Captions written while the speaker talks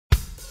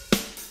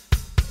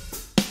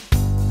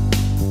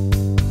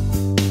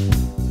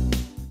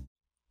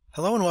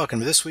Hello and welcome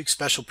to this week's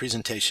special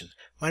presentation.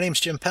 My name is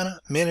Jim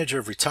Penna, Manager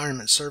of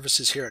Retirement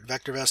Services here at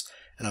VectorVest,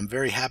 and I'm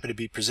very happy to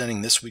be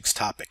presenting this week's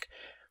topic,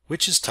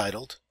 which is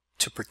titled,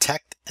 To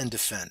Protect and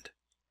Defend.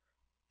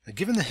 Now,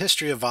 given the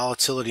history of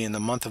volatility in the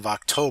month of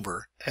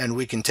October, and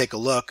we can take a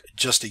look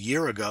just a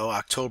year ago,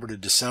 October to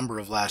December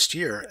of last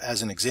year,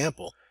 as an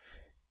example,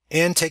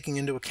 and taking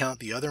into account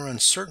the other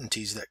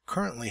uncertainties that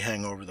currently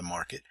hang over the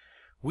market,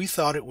 we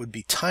thought it would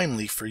be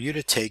timely for you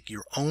to take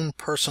your own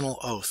personal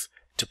oath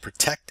to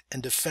protect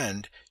and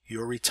defend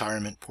your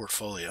retirement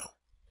portfolio.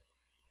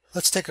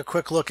 Let's take a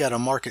quick look at a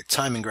market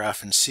timing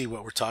graph and see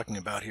what we're talking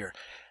about here.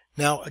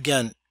 Now,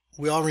 again,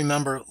 we all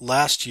remember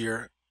last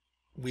year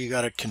we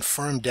got a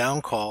confirmed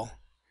down call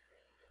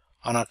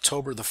on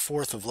October the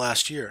 4th of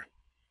last year,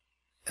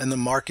 and the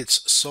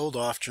markets sold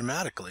off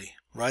dramatically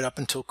right up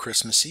until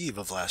Christmas Eve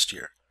of last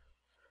year.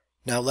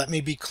 Now, let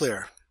me be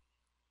clear.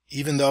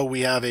 Even though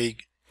we have a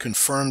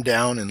confirmed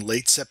down in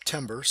late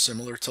September,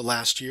 similar to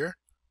last year,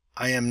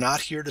 I am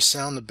not here to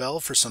sound the bell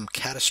for some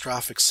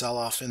catastrophic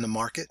sell-off in the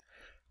market.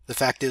 The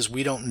fact is,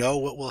 we don't know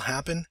what will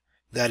happen.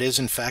 That is,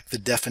 in fact, the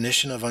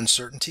definition of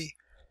uncertainty.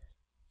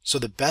 So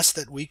the best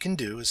that we can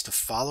do is to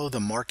follow the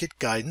market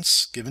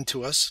guidance given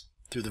to us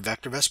through the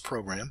VectorVest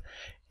program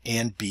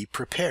and be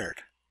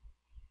prepared.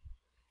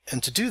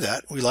 And to do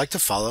that, we like to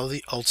follow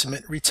the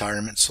ultimate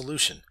retirement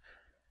solution.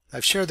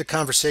 I've shared the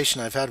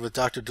conversation I've had with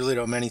Dr.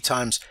 DeLito many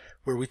times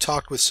where we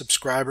talked with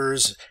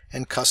subscribers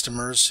and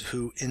customers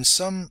who, in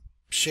some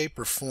shape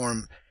or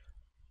form,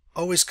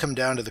 always come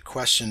down to the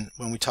question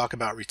when we talk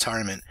about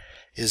retirement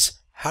is,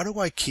 how do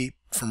I keep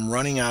from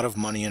running out of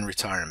money in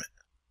retirement?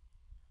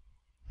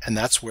 And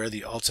that's where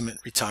the ultimate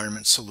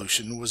retirement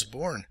solution was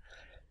born.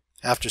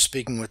 After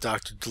speaking with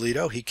Dr.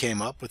 DeLito, he came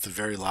up with a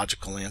very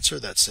logical answer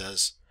that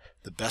says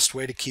the best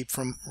way to keep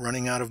from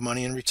running out of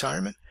money in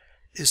retirement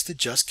is to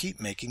just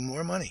keep making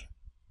more money.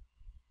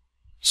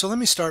 So let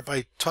me start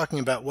by talking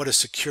about what a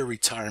secure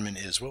retirement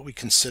is, what we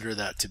consider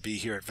that to be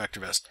here at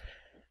VectorVest.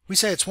 We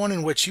say it's one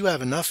in which you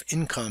have enough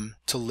income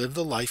to live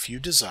the life you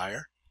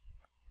desire,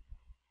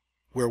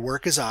 where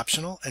work is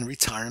optional and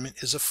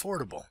retirement is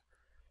affordable.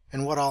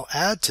 And what I'll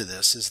add to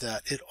this is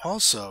that it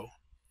also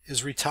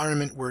is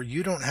retirement where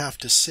you don't have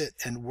to sit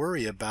and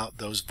worry about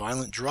those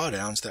violent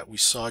drawdowns that we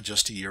saw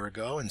just a year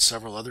ago and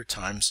several other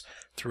times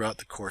throughout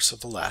the course of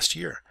the last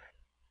year.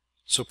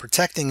 So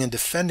protecting and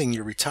defending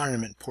your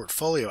retirement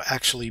portfolio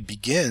actually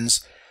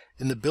begins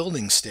in the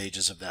building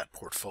stages of that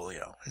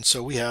portfolio. And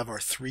so we have our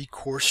three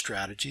core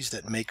strategies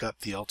that make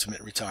up the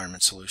ultimate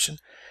retirement solution.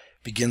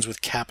 Begins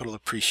with capital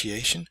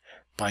appreciation,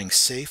 buying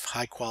safe,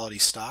 high-quality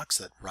stocks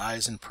that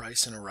rise in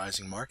price in a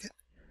rising market.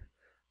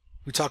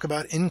 We talk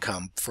about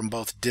income from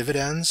both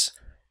dividends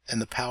and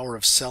the power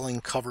of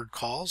selling covered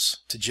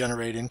calls to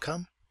generate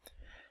income.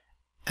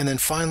 And then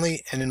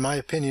finally, and in my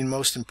opinion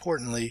most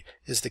importantly,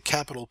 is the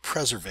capital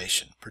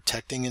preservation,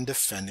 protecting and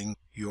defending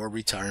your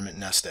retirement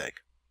nest egg.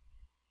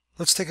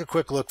 Let's take a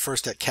quick look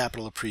first at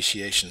capital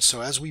appreciation.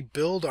 So as we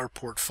build our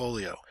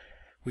portfolio,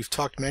 we've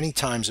talked many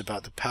times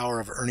about the power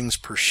of earnings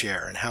per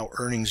share and how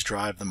earnings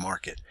drive the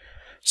market.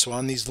 So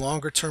on these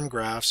longer-term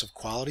graphs of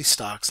quality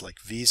stocks like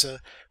Visa,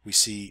 we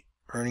see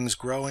earnings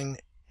growing.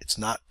 It's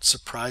not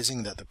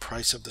surprising that the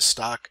price of the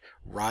stock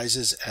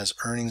rises as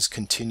earnings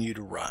continue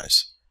to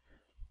rise.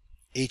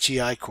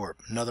 HEI Corp,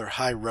 another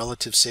high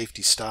relative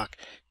safety stock,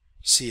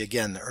 see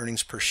again the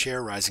earnings per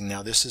share rising.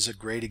 Now this is a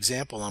great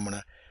example I'm going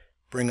to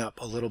bring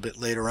up a little bit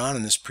later on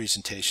in this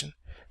presentation,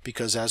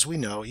 because as we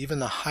know, even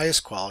the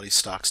highest quality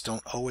stocks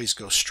don't always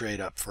go straight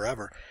up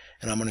forever,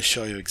 and I'm going to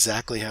show you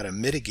exactly how to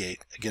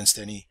mitigate against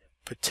any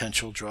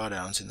potential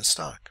drawdowns in the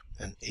stock,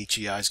 and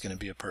HEI is going to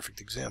be a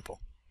perfect example.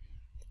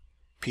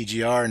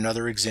 PGR,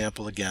 another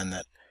example, again,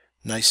 that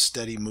nice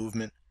steady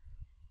movement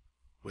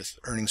with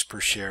earnings per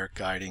share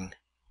guiding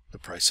the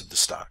price of the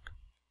stock.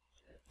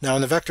 Now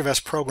in the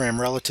VectorVest program,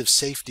 relative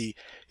safety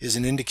is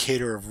an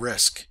indicator of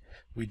risk.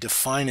 We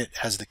define it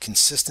as the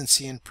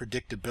consistency and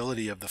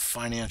predictability of the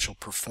financial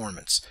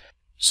performance.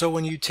 So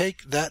when you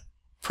take that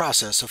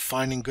process of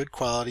finding good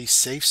quality,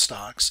 safe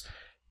stocks,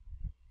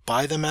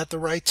 buy them at the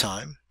right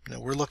time.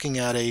 Now we're looking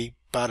at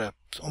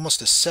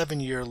almost a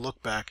 7-year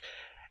look back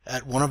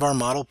at one of our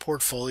model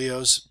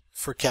portfolios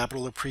for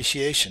capital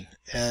appreciation.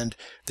 And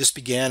this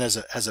began as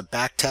a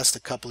back test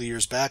a couple of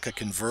years back. I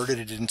converted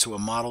it into a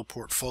model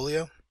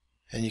portfolio,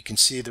 and you can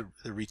see the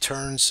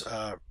returns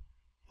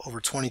over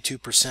 22%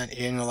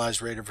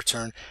 annualized rate of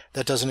return.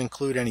 That doesn't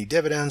include any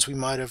dividends we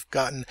might have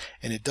gotten,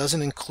 and it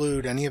doesn't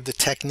include any of the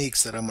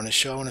techniques that I'm going to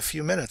show in a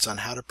few minutes on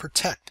how to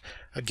protect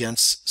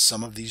against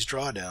some of these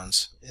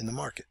drawdowns in the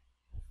market.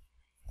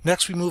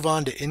 Next, we move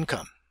on to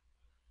income.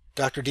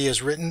 Dr. D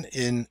has written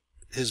in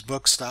his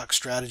book Stock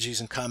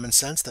Strategies and Common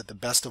Sense that the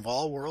best of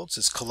all worlds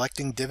is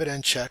collecting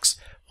dividend checks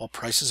while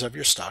prices of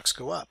your stocks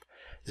go up.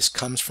 This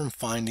comes from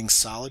finding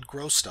solid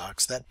growth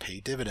stocks that pay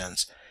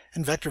dividends.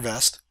 And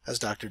VectorVest, as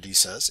Dr. D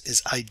says,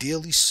 is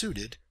ideally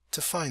suited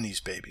to find these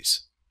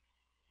babies.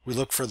 We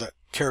look for the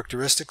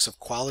characteristics of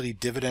quality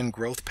dividend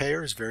growth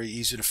payers, very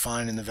easy to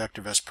find in the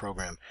VectorVest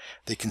program.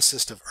 They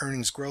consist of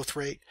earnings growth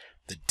rate,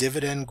 the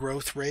dividend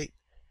growth rate,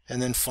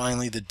 and then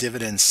finally the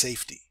dividend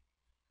safety.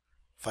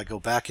 If I go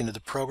back into the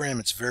program,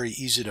 it's very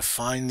easy to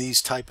find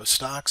these type of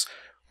stocks.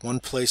 One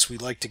place we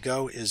like to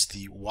go is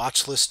the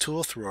watch list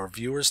tool through our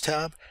viewers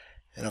tab.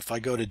 And if I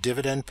go to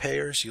dividend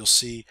payers, you'll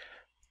see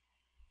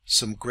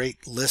some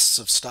great lists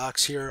of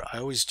stocks here. I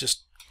always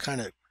just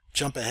kind of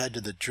jump ahead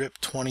to the DRIP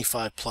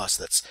 25 plus.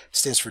 That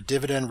stands for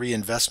dividend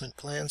reinvestment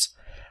plans.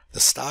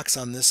 The stocks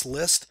on this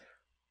list,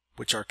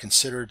 which are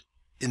considered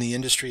in the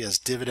industry as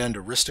dividend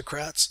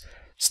aristocrats,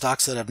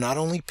 stocks that have not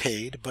only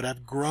paid but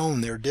have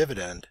grown their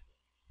dividend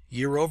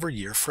year over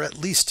year for at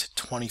least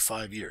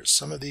 25 years.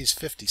 Some of these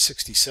 50,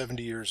 60,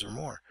 70 years or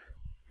more.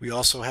 We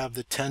also have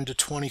the 10 to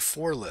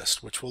 24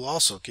 list, which will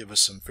also give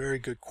us some very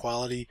good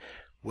quality,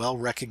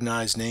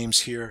 well-recognized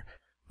names here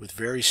with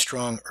very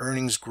strong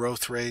earnings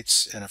growth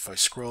rates. And if I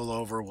scroll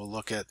over, we'll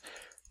look at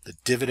the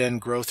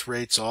dividend growth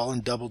rates, all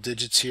in double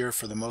digits here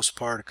for the most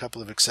part, a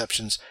couple of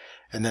exceptions,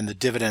 and then the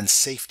dividend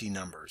safety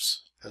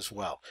numbers as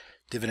well.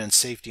 Dividend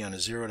safety on a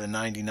 0 to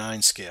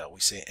 99 scale. We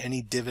say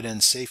any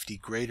dividend safety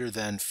greater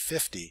than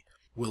 50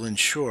 will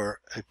ensure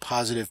a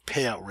positive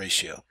payout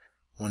ratio.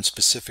 One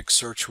specific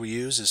search we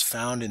use is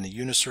found in the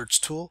Unisearch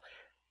tool.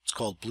 It's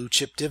called Blue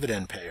Chip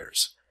Dividend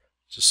Payers.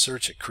 It's a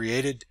search it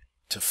created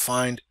to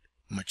find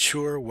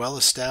mature,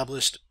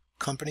 well-established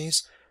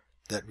companies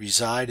that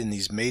reside in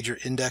these major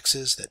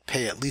indexes that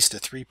pay at least a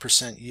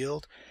 3%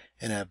 yield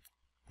and have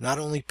not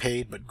only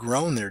paid but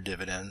grown their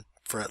dividend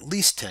for at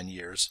least 10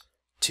 years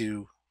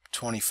to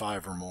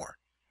 25 or more.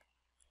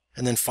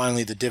 And then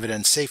finally, the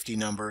dividend safety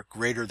number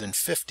greater than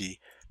 50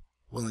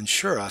 will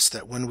ensure us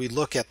that when we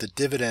look at the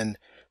dividend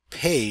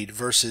paid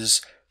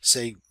versus,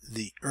 say,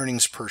 the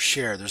earnings per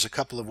share, there's a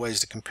couple of ways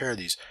to compare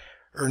these.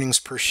 Earnings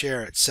per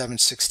share at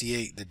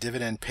 768, the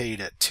dividend paid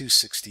at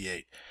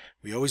 268.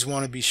 We always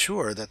want to be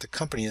sure that the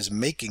company is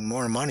making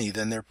more money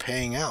than they're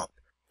paying out.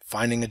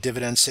 Finding a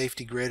dividend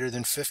safety greater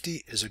than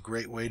 50 is a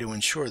great way to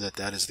ensure that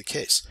that is the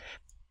case.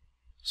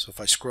 So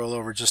if I scroll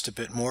over just a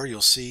bit more,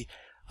 you'll see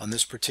on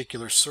this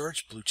particular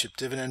search, Blue Chip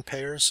Dividend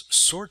Payers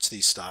sorts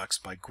these stocks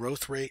by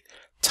growth rate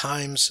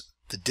times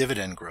the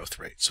dividend growth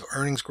rate. So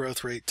earnings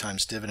growth rate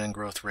times dividend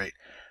growth rate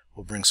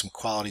will bring some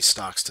quality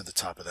stocks to the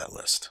top of that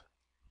list.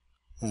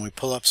 When we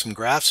pull up some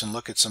graphs and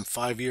look at some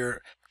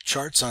 5-year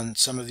charts on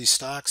some of these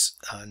stocks,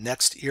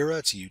 next era,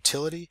 it's a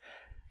utility.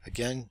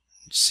 Again,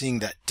 seeing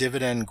that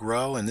dividend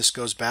grow, and this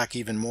goes back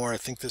even more. I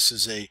think this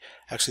is a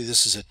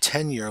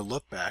 10-year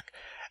look back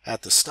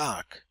at the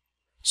stock.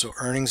 So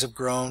earnings have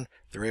grown.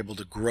 They're able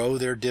to grow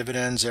their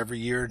dividends every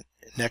year.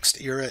 Next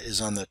era is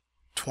on the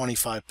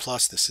 25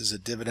 plus. This is a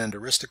dividend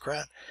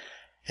aristocrat.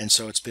 And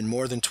so it's been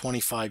more than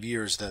 25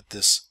 years that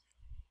this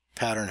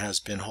pattern has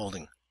been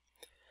holding.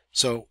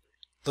 So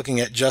looking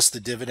at just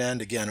the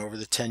dividend, again, over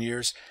the 10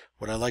 years,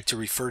 what I like to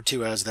refer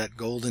to as that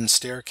golden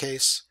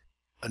staircase,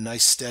 a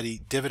nice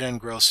steady dividend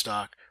growth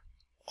stock,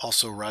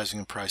 also rising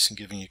in price and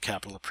giving you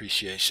capital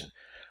appreciation.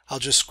 I'll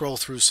just scroll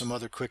through some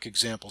other quick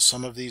examples.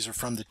 Some of these are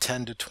from the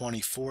 10 to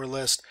 24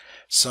 list.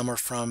 Some are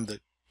from the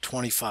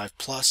 25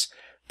 plus,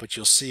 but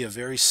you'll see a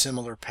very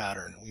similar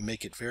pattern. We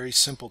make it very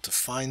simple to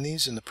find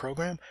these in the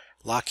program.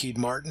 Lockheed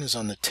Martin is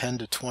on the 10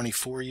 to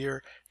 24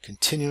 year,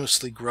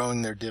 continuously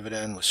growing their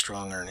dividend with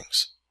strong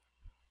earnings.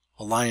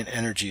 Alliant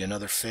Energy,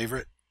 another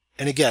favorite.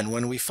 And again,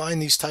 when we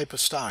find these type of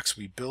stocks,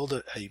 we build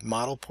a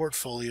model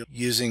portfolio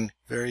using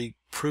very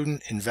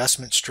prudent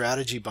investment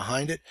strategy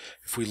behind it.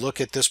 If we look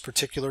at this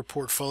particular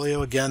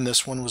portfolio, again,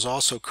 this one was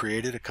also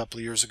created a couple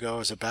of years ago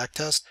as a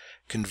backtest,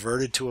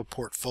 converted to a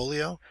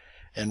portfolio,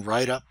 and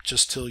right up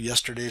just till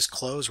yesterday's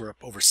close, we're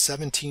up over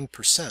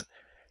 17%.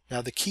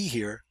 Now the key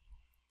here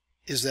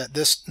is that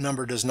this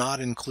number does not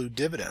include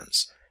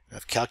dividends.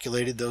 I've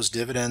calculated those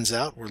dividends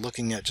out. We're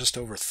looking at just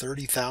over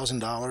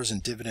 $30,000 in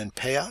dividend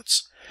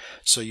payouts.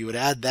 So you would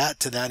add that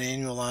to that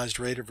annualized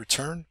rate of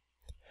return.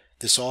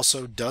 This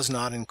also does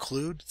not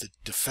include the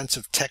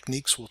defensive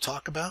techniques we'll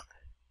talk about,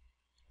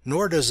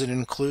 nor does it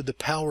include the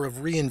power of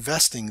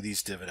reinvesting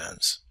these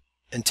dividends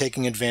and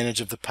taking advantage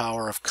of the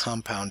power of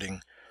compounding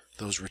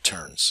those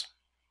returns.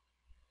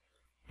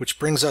 Which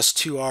brings us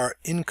to our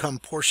income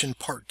portion,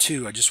 part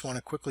 2. I just want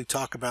to quickly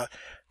talk about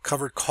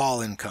covered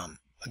call income.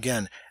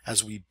 Again,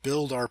 as we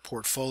build our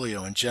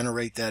portfolio and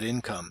generate that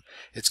income,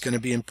 it's going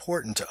to be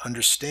important to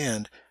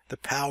understand the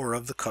power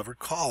of the covered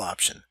call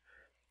option.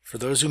 For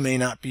those who may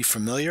not be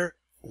familiar,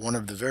 one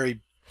of the very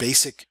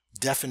basic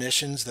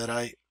definitions that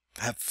I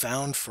have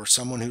found for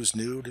someone who's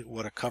new to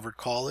what a covered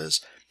call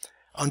is,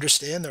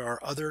 understand there are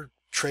other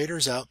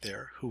traders out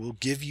there who will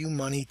give you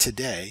money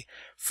today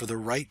for the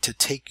right to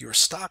take your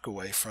stock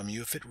away from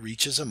you if it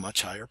reaches a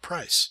much higher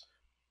price.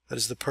 That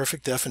is the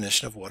perfect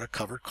definition of what a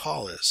covered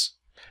call is.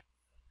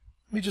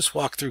 Let me just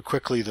walk through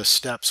quickly the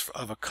steps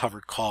of a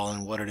covered call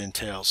and what it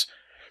entails.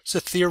 It's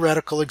a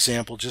theoretical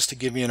example just to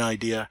give you an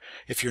idea.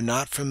 If you're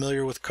not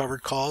familiar with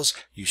covered calls,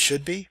 you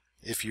should be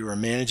if you are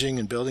managing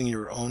and building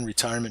your own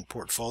retirement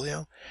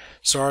portfolio.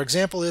 So our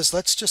example is,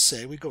 let's just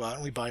say we go out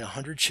and we buy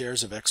 100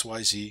 shares of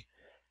XYZ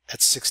at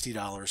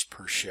 $60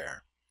 per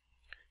share.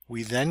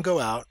 We then go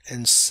out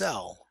and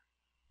sell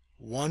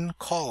one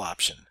call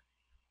option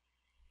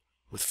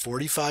with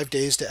 45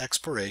 days to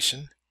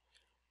expiration,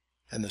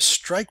 and the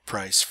strike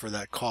price for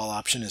that call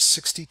option is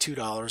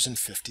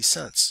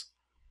 $62.50,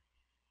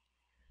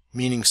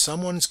 meaning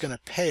someone's going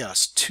to pay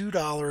us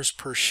 $2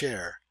 per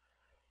share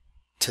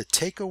to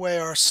take away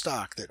our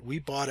stock that we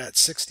bought at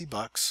 60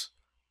 bucks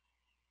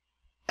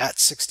at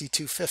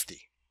 62.50.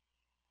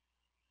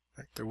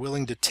 Right? They're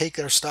willing to take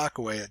their stock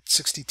away at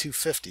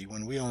 62.50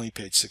 when we only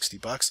paid 60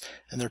 bucks,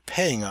 and they're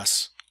paying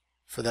us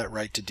for that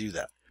right to do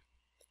that.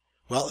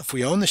 Well, if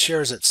we own the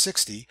shares at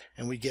 60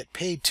 and we get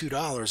paid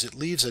 $2, it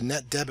leaves a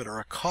net debit or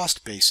a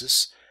cost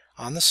basis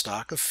on the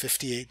stock of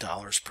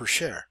 $58 per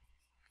share.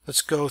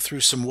 Let's go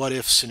through some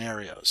what-if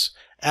scenarios.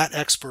 At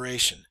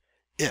expiration,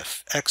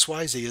 if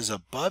XYZ is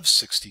above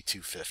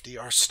 62.50,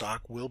 our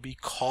stock will be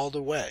called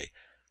away.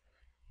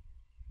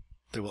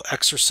 They will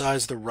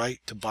exercise the right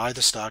to buy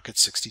the stock at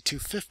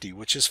 62.50,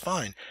 which is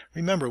fine.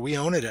 Remember, we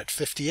own it at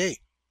 58.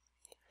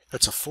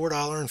 That's a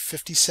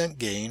 $4.50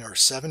 gain, or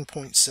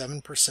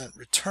 7.7%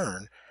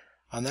 return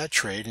on that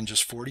trade in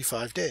just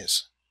 45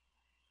 days.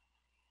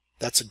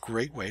 That's a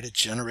great way to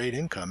generate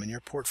income in your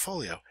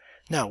portfolio.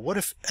 Now, what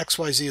if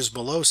XYZ is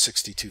below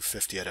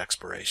 62.50 at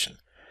expiration?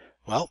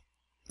 Well,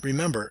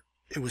 remember,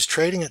 it was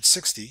trading at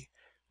 60.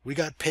 We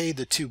got paid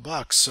the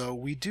 $2, so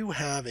we do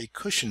have a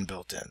cushion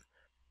built in.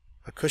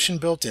 A cushion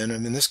built in,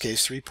 and in this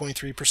case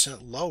 3.3%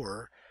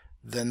 lower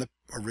than the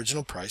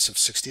original price of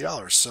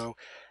 $60. So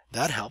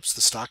that helps.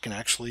 The stock can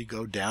actually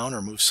go down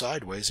or move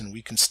sideways, and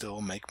we can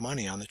still make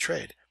money on the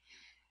trade.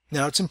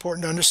 Now, it's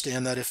important to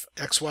understand that if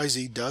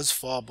XYZ does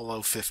fall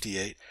below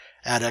 58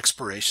 at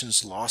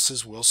expirations,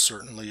 losses will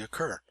certainly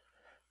occur.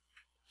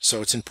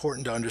 So it's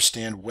important to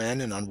understand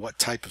when and on what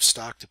type of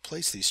stock to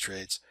place these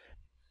trades.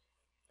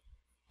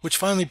 Which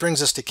finally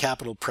brings us to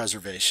capital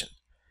preservation.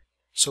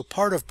 So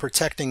part of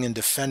protecting and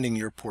defending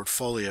your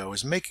portfolio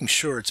is making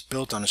sure it's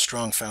built on a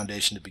strong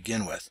foundation to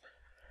begin with.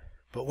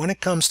 But when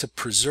it comes to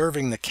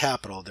preserving the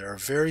capital, there are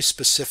very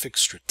specific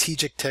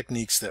strategic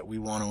techniques that we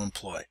want to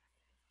employ.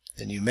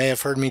 And you may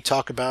have heard me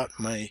talk about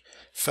my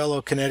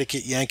fellow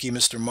Connecticut Yankee,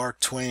 Mr. Mark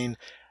Twain,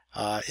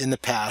 in the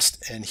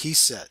past, and he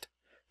said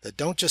that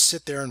don't just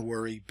sit there and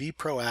worry, be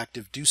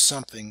proactive, do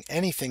something,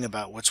 anything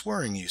about what's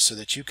worrying you so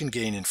that you can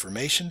gain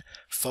information,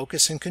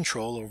 focus, and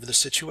control over the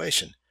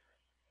situation.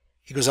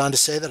 He goes on to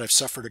say that I've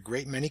suffered a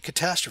great many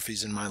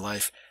catastrophes in my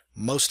life.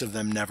 Most of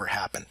them never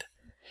happened.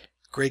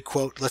 Great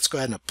quote. Let's go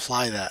ahead and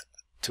apply that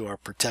to our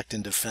protect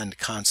and defend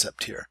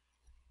concept here.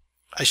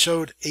 I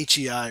showed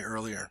HEI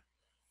earlier.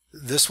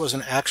 This was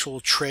an actual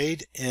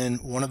trade in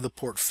one of the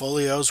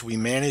portfolios we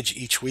manage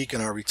each week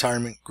in our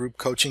retirement group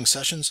coaching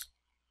sessions.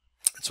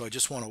 And so I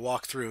just want to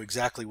walk through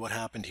exactly what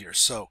happened here.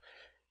 So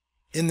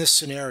in this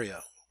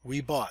scenario, we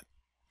bought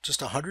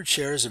just 100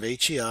 shares of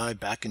HEI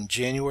back in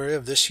January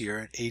of this year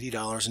at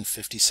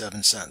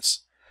 $80.57.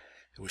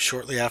 It was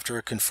shortly after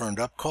a confirmed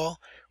up call.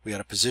 We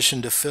had a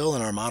position to fill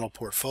in our model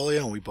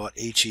portfolio, and we bought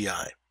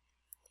HEI.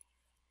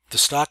 The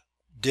stock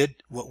did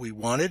what we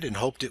wanted and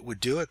hoped it would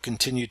do. It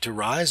continued to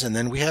rise, and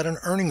then we had an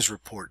earnings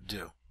report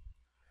due.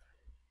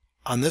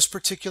 On this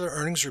particular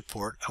earnings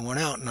report, I went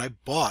out and I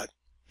bought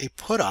a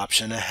put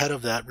option ahead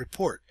of that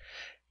report.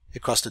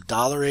 It cost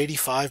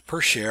 $1.85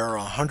 per share, or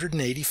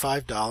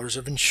 $185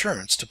 of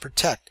insurance to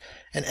protect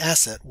an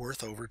asset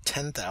worth over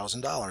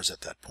 $10,000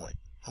 at that point,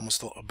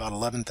 almost about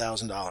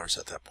 $11,000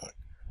 at that point.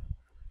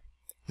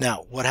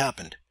 Now, what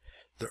happened?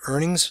 The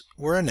earnings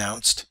were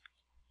announced,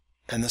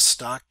 and the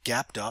stock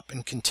gapped up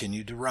and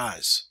continued to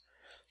rise.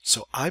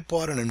 So I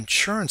bought an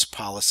insurance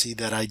policy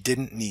that I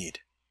didn't need.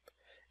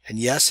 And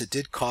yes, it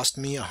did cost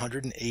me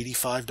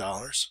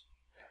 $185,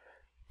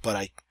 but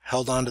I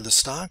held on to the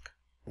stock,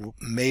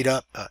 made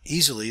up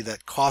easily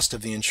that cost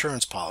of the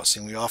insurance policy.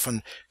 And we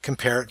often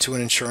compare it to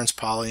an insurance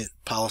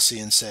policy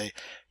and say,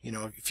 you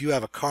know, if you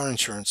have a car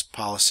insurance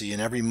policy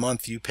and every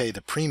month you pay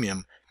the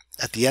premium,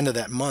 at the end of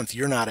that month,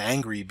 you're not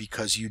angry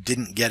because you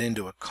didn't get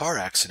into a car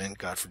accident,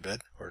 God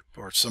forbid,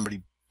 or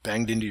somebody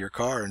banged into your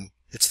car. And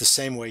it's the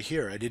same way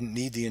here. I didn't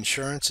need the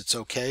insurance. It's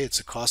okay. It's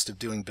a cost of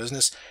doing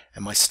business.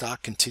 And my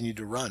stock continued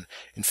to run.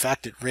 In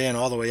fact, it ran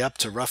all the way up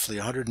to roughly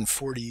 $146,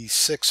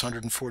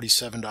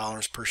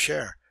 $147 per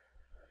share.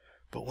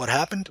 But what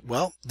happened?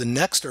 Well, the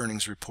next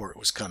earnings report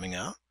was coming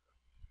out,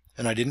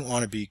 and I didn't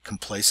want to be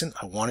complacent.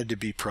 I wanted to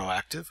be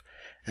proactive.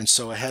 And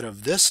so ahead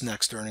of this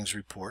next earnings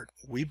report,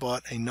 we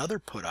bought another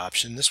put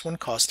option. This one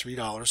cost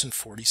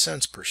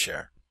 $3.40 per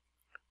share.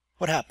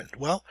 What happened?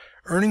 Well,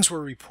 earnings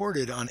were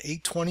reported on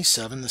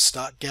 8/27. The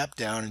stock gapped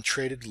down and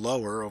traded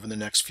lower over the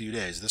next few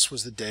days. This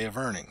was the day of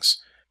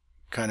earnings.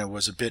 Kind of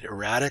was a bit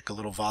erratic, a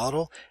little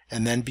volatile,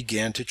 and then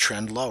began to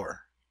trend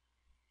lower.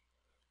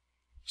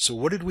 So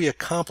what did we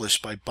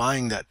accomplish by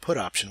buying that put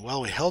option?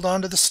 Well, we held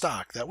on to the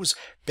stock. That was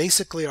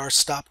basically our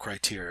stop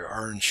criteria,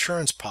 our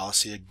insurance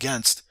policy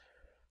against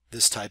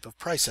this type of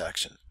price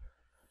action.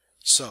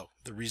 So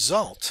the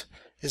result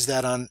is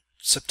that on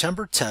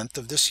September 10th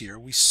of this year,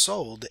 we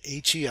sold the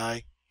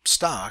HEI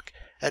stock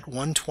at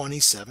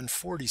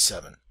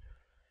 $127.47.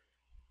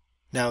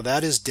 Now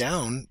that is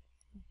down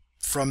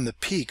from the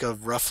peak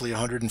of roughly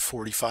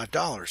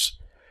 $145,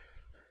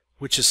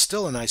 which is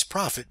still a nice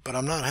profit, but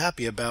I'm not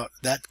happy about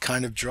that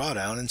kind of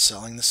drawdown and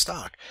selling the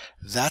stock.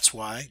 That's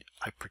why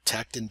I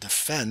protect and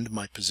defend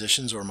my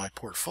positions or my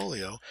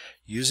portfolio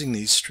using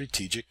these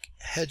strategic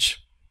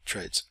hedge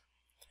trades.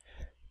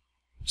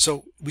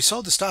 So we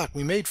sold the stock.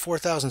 We made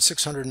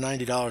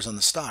 $4,690 on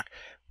the stock,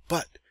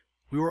 but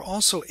we were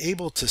also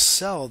able to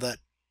sell that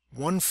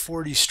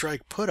 140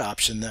 strike put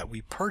option that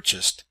we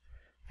purchased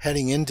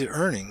heading into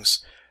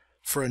earnings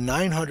for a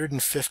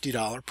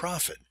 $950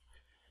 profit.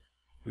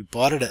 We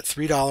bought it at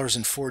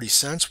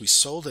 $3.40. We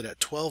sold it at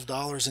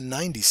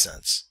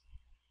 $12.90.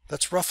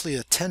 That's roughly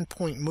a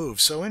 10-point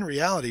move. So in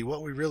reality,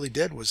 what we really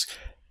did was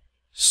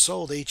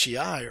sold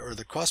HEI, or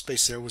the cost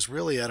base there was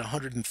really at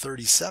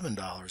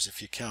 $137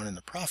 if you count in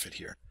the profit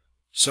here.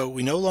 So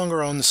we no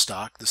longer own the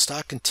stock. The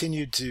stock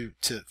continued to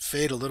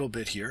fade a little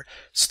bit here.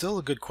 Still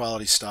a good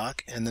quality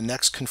stock, and the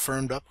next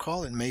confirmed up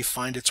call, it may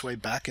find its way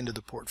back into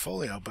the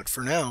portfolio. But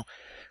for now,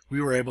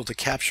 we were able to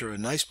capture a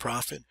nice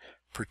profit,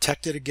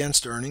 protect it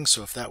against earnings,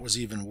 so if that was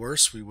even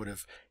worse, we would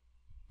have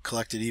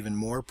collected even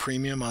more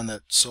premium on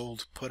that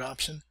sold put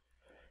option.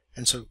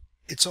 And so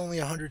it's only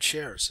 100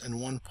 shares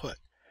and one put.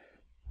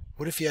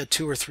 What if you had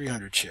 200 or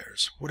 300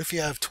 shares? What if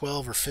you have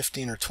 12 or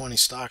 15 or 20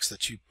 stocks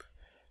that you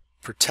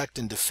protect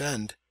and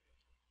defend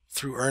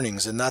through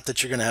earnings? And not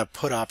that you're going to have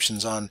put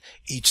options on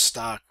each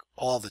stock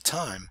all the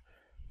time,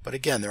 but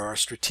again, there are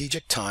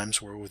strategic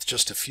times where with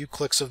just a few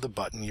clicks of the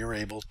button, you're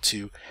able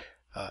to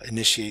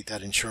initiate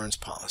that insurance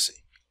policy.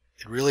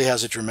 It really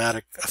has a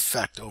dramatic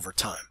effect over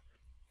time.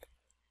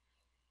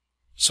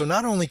 So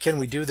not only can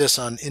we do this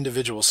on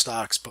individual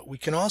stocks, but we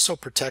can also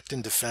protect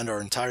and defend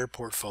our entire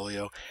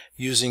portfolio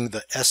using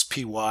the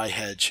SPY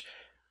hedge.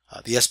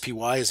 The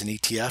SPY is an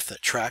ETF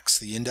that tracks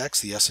the index,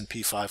 the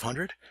S&P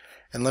 500.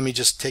 And let me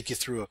just take you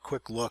through a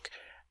quick look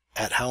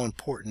at how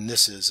important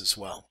this is as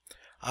well.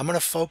 I'm going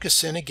to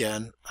focus in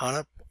again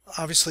on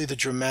obviously the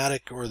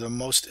dramatic or the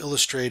most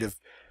illustrative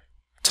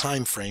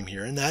time frame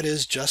here, and that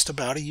is just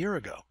about a year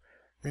ago.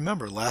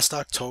 Remember, last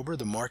October,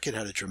 the market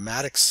had a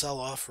dramatic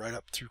sell-off right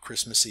up through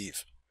Christmas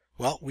Eve.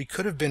 Well, we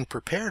could have been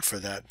prepared for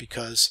that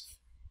because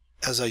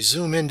as I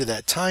zoom into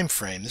that time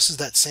frame, this is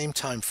that same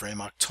time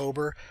frame,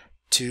 October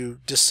to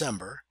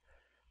December,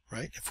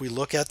 right? If we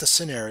look at the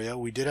scenario,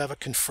 we did have a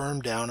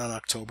confirmed down on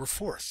October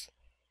 4th.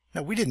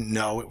 Now, we didn't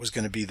know it was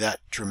going to be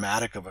that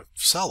dramatic of a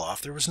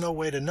sell-off. There was no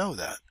way to know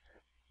that.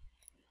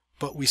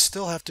 But we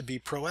still have to be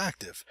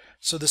proactive.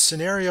 So the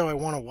scenario I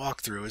want to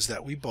walk through is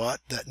that we bought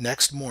that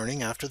next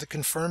morning after the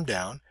confirmed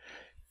down.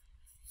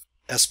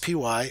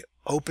 SPY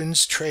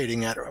opens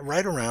trading at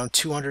right around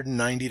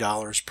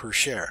 $290 per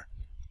share,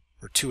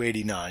 or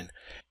 $289.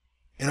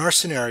 In our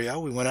scenario,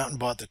 we went out and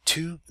bought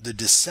the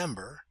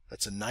December,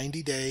 that's a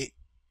 90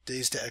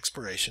 days to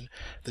expiration,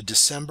 the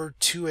December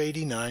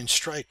 289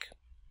 strike.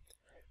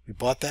 We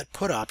bought that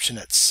put option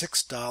at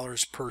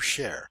 $6 per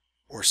share,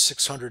 or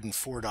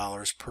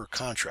 $604 per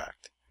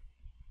contract.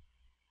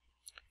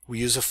 We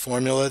use a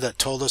formula that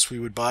told us we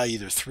would buy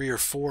either 3 or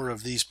 4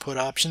 of these put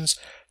options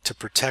to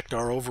protect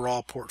our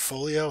overall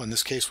portfolio. In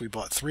this case, we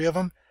bought 3 of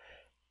them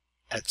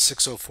at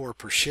 $604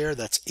 per share.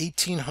 That's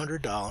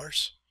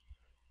 $1,800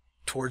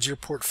 towards your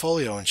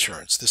portfolio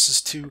insurance. This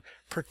is to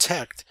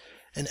protect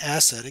an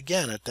asset,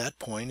 again, at that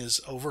point is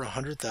over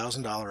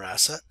 $100,000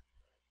 asset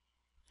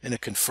in a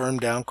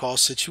confirmed down call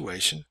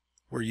situation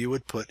where you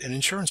would put an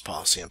insurance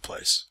policy in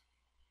place.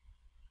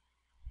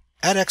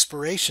 At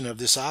expiration of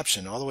this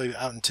option, all the way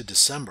out into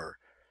December,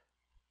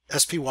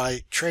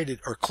 SPY traded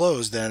or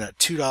closed then at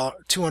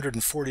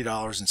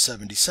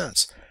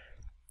 $240.70.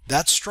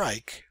 That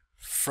strike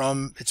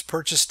from its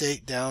purchase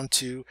date down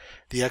to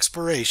the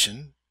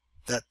expiration,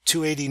 that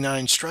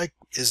 289 strike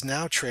is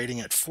now trading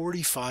at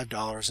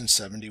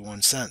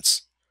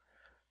 $45.71.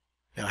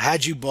 Now,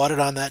 had you bought it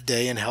on that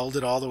day and held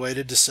it all the way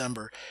to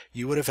December,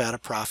 you would have had a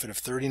profit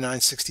of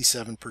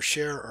 $39.67 per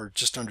share, or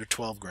just under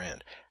 12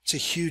 grand. It's a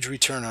huge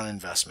return on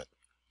investment.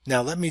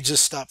 Now, let me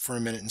just stop for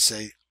a minute and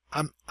say,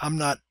 I'm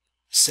not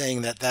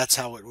saying that that's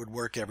how it would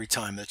work every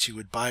time, that you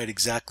would buy it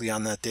exactly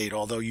on that date,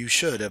 although you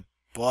should have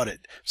bought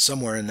it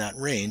somewhere in that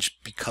range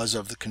because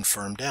of the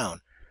confirmed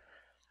down.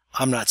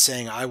 I'm not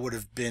saying I would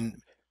have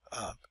been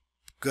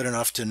good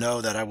enough to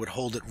know that I would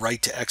hold it right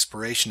to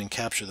expiration and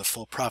capture the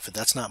full profit.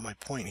 That's not my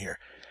point here.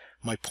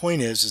 My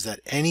point is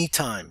that any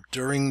time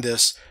during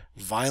this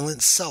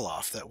violent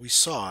sell-off that we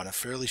saw in a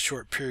fairly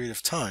short period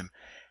of time,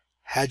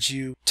 had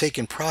you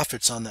taken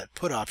profits on that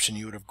put option,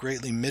 you would have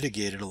greatly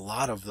mitigated a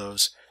lot of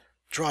those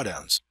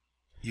drawdowns.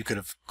 You could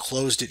have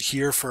closed it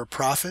here for a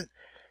profit,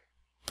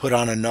 put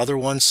on another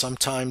one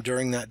sometime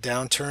during that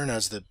downturn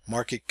as the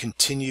market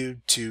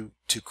continued to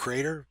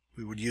crater.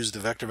 We would use the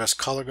VectorVest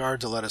color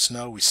guard to let us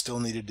know we still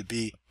needed to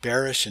be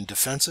bearish and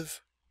defensive.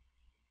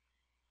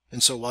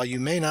 And so while you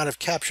may not have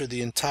captured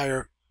the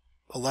entire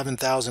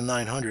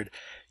 11,900,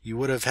 you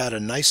would have had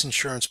a nice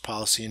insurance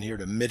policy in here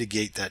to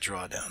mitigate that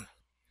drawdown.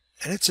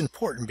 And it's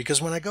important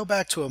because when I go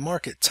back to a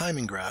market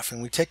timing graph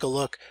and we take a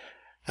look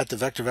at the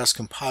VectorVest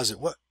composite,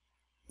 what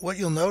what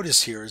you'll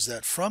notice here is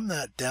that from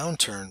that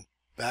downturn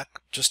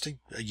back just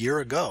a year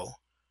ago,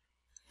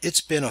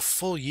 it's been a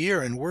full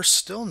year and we're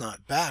still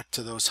not back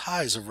to those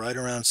highs of right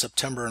around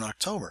September and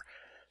October.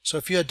 So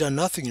if you had done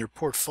nothing, your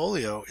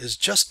portfolio is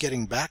just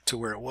getting back to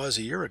where it was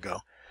a year ago,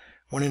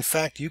 when in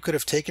fact you could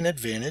have taken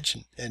advantage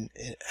and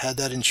had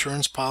that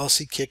insurance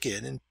policy kick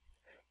in and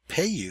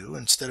pay you,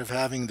 instead of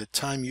having the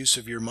time use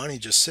of your money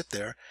just sit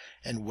there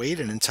and wait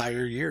an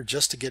entire year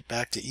just to get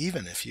back to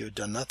even if you had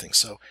done nothing.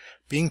 So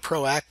being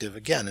proactive,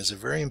 again, is a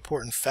very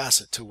important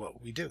facet to what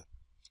we do.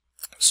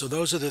 So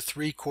those are the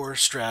three core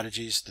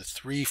strategies, the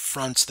three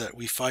fronts that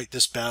we fight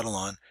this battle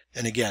on.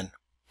 And again,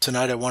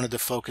 tonight I wanted to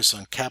focus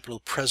on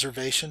capital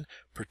preservation,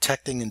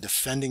 protecting and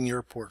defending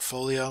your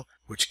portfolio,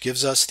 which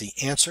gives us the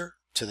answer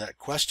to that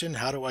question: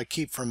 how do I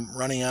keep from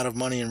running out of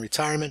money in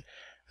retirement?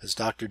 As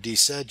Dr. D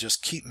said,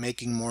 just keep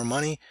making more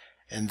money,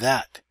 and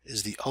that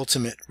is the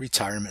ultimate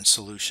retirement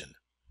solution.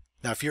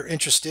 Now, if you're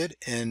interested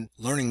in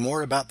learning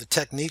more about the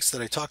techniques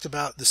that I talked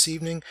about this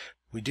evening,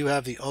 we do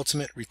have the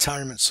Ultimate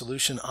Retirement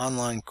Solution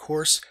online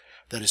course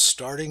that is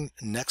starting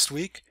next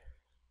week.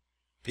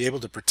 Be able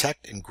to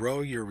protect and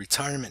grow your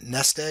retirement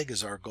nest egg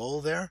is our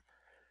goal there.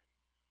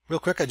 Real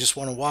quick, I just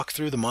want to walk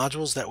through the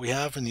modules that we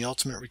have in the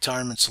Ultimate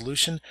Retirement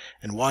Solution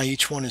and why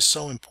each one is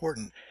so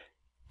important.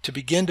 To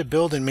begin to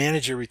build and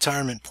manage your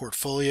retirement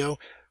portfolio,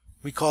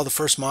 we call the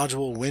first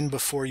module Win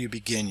Before You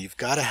Begin. You've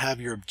got to have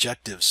your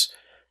objectives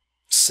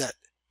set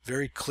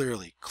very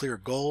clearly, clear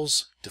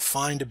goals,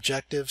 defined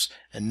objectives,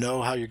 and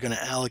know how you're going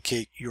to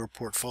allocate your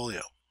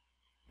portfolio.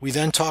 We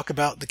then talk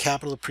about the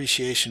capital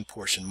appreciation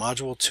portion.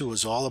 Module 2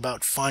 is all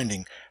about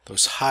finding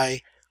those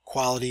high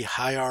quality,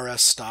 high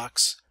RS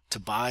stocks to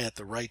buy at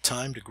the right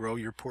time to grow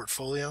your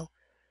portfolio.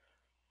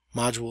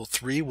 Module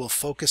 3 will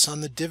focus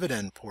on the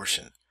dividend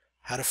portion,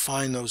 how to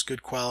find those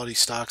good quality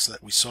stocks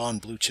that we saw in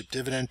blue chip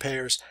dividend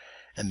payers,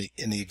 and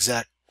the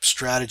exact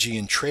strategy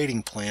and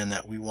trading plan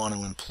that we want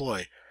to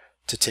employ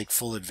to take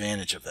full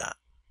advantage of that.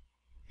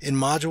 In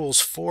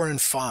modules 4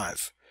 and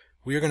 5,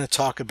 we are going to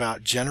talk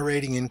about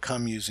generating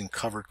income using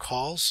covered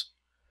calls.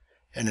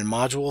 And in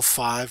module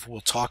 5,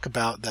 we'll talk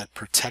about that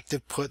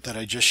protective put that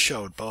I just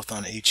showed, both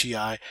on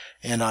HEI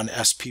and on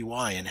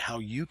SPY, and how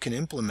you can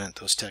implement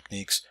those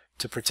techniques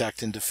to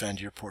protect and defend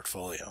your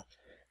portfolio.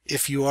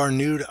 If you are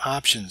new to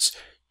options,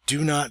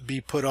 do not be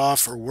put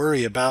off or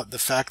worry about the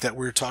fact that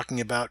we're talking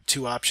about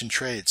 2 option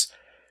trades.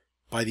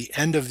 By the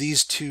end of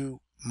these 2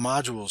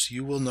 modules,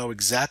 you will know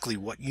exactly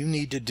what you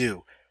need to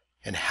do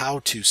and how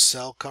to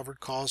sell covered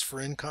calls for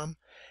income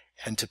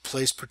and to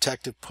place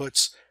protective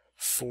puts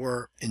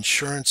for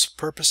insurance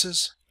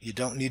purposes. You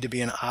don't need to be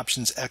an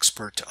options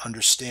expert to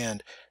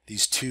understand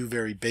these 2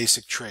 very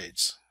basic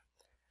trades.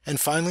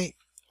 And finally,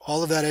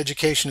 all of that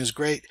education is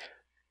great,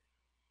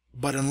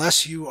 but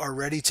unless you are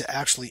ready to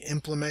actually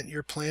implement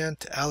your plan,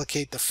 to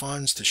allocate the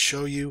funds, to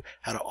show you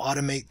how to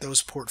automate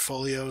those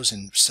portfolios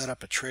and set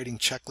up a trading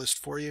checklist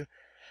for you,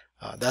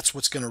 that's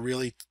what's going to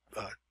really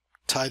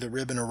tie the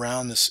ribbon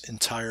around this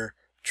entire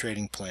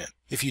trading plan.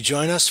 If you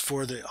join us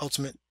for the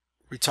Ultimate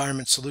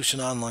Retirement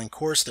Solution online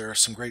course, there are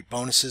some great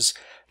bonuses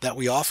that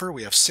we offer.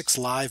 We have 6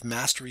 live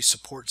mastery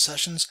support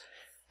sessions.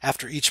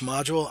 After each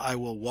module, I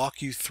will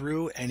walk you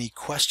through any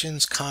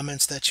questions,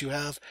 comments that you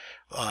have,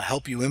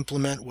 help you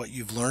implement what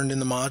you've learned in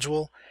the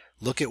module,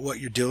 look at what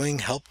you're doing,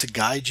 help to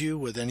guide you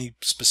with any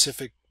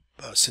specific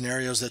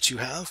scenarios that you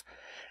have.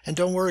 And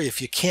don't worry,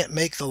 if you can't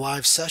make the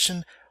live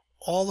session,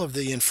 all of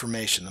the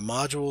information, the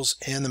modules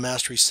and the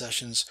mastery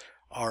sessions,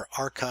 are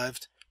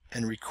archived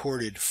and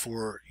recorded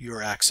for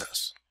your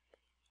access.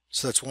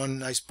 So that's one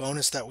nice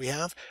bonus that we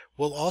have.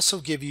 We'll also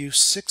give you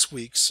 6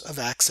 weeks of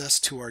access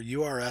to our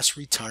URS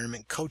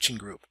retirement coaching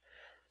group.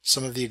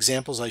 Some of the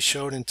examples I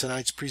showed in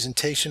tonight's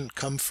presentation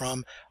come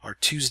from our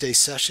Tuesday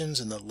sessions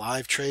and the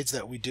live trades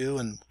that we do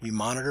and we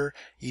monitor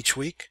each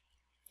week.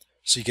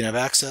 So you can have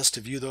access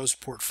to view those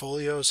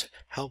portfolios,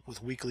 help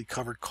with weekly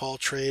covered call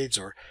trades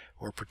or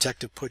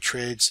protective put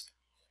trades,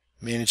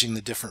 managing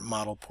the different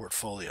model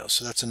portfolios.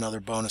 So that's another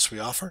bonus we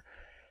offer.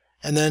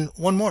 And then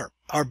one more,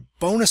 our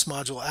bonus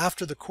module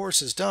after the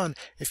course is done.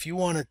 If you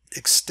want to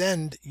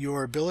extend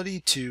your ability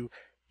to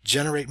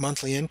generate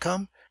monthly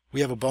income, we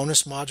have a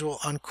bonus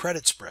module on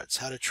credit spreads,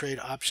 how to trade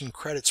option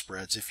credit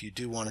spreads. If you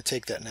do want to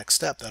take that next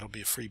step, that'll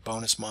be a free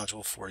bonus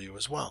module for you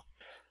as well.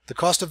 The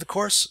cost of the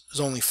course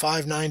is only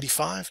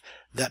 $5.95.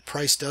 That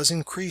price does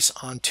increase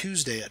on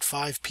Tuesday at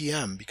 5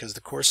 p.m. because the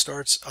course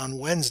starts on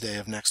Wednesday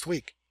of next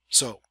week.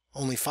 So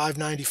only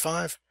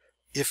 $5.95.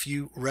 If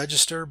you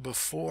register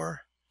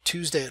before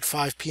Tuesday at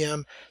 5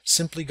 p.m.,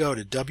 simply go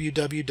to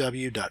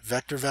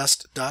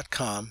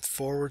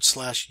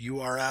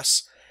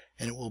www.vectorvest.com/URS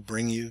and it will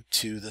bring you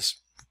to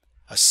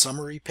a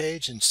summary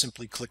page, and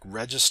simply click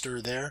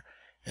register there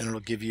and it'll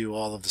give you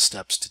all of the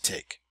steps to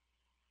take.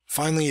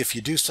 Finally, if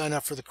you do sign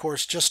up for the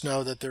course, just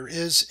know that there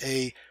is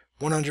a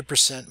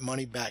 100%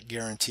 money back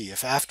guarantee.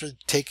 If after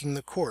taking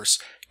the course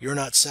you're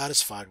not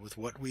satisfied with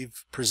what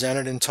we've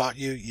presented and taught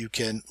you, you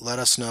can let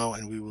us know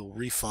and we will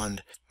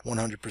refund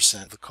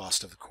 100% of the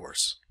cost of the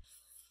course.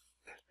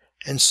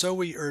 And so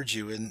we urge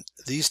you in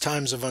these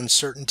times of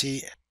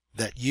uncertainty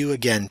that you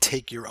again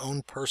take your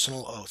own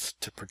personal oath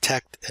to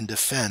protect and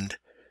defend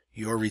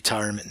your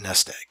retirement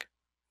nest egg.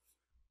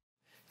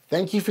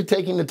 Thank you for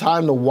taking the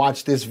time to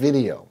watch this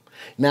video.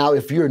 Now,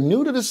 if you're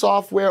new to the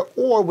software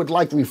or would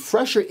like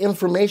refresher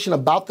information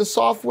about the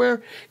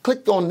software,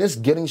 click on this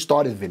Getting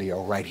Started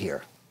video right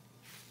here.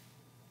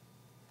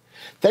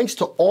 Thanks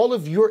to all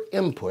of your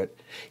input,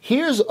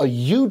 here's a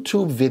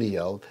YouTube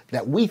video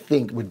that we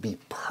think would be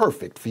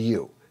perfect for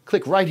you.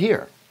 Click right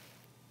here.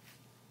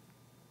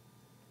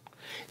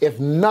 If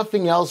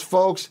nothing else,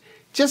 folks,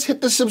 just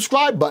hit the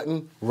subscribe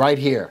button right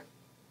here.